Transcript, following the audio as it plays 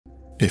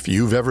If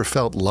you've ever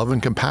felt love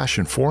and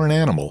compassion for an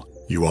animal,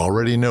 you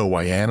already know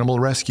why animal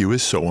rescue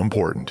is so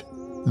important.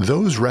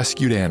 Those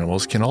rescued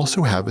animals can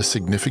also have a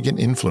significant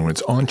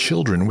influence on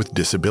children with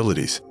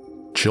disabilities.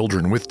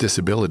 Children with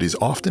disabilities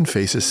often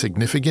face a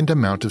significant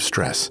amount of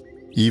stress.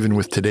 Even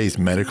with today's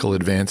medical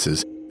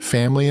advances,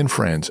 family and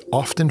friends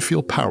often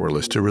feel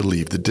powerless to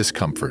relieve the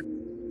discomfort.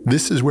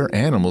 This is where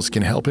animals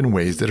can help in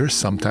ways that are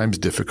sometimes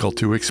difficult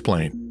to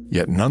explain,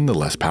 yet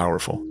nonetheless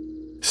powerful.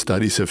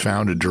 Studies have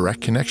found a direct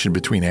connection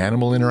between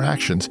animal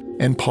interactions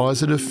and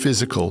positive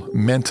physical,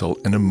 mental,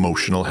 and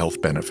emotional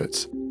health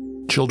benefits.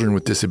 Children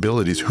with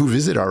disabilities who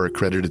visit our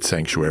accredited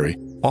sanctuary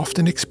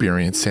often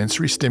experience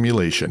sensory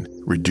stimulation,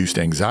 reduced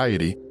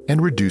anxiety,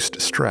 and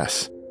reduced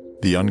stress.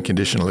 The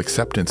unconditional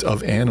acceptance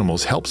of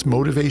animals helps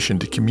motivation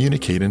to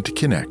communicate and to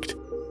connect.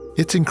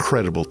 It's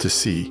incredible to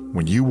see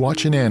when you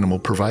watch an animal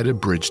provide a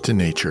bridge to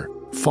nature,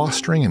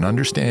 fostering an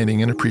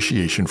understanding and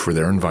appreciation for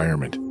their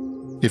environment.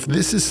 If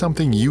this is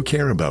something you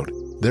care about,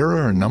 there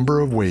are a number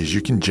of ways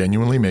you can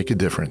genuinely make a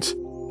difference.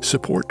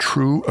 Support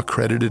true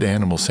accredited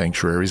animal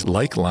sanctuaries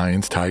like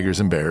lions, tigers,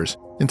 and bears,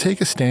 and take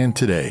a stand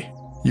today.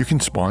 You can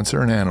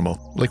sponsor an animal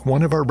like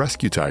one of our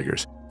rescue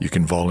tigers. You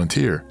can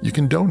volunteer, you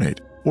can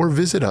donate, or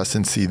visit us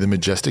and see the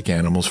majestic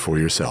animals for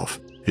yourself.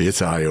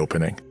 It's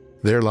eye-opening.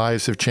 Their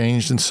lives have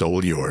changed and so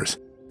will yours.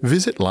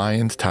 Visit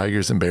Lions,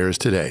 Tigers, and Bears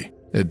today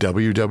at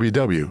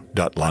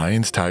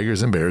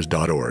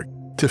www.lionstigersandbears.org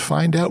to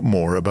find out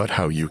more about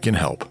how you can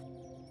help.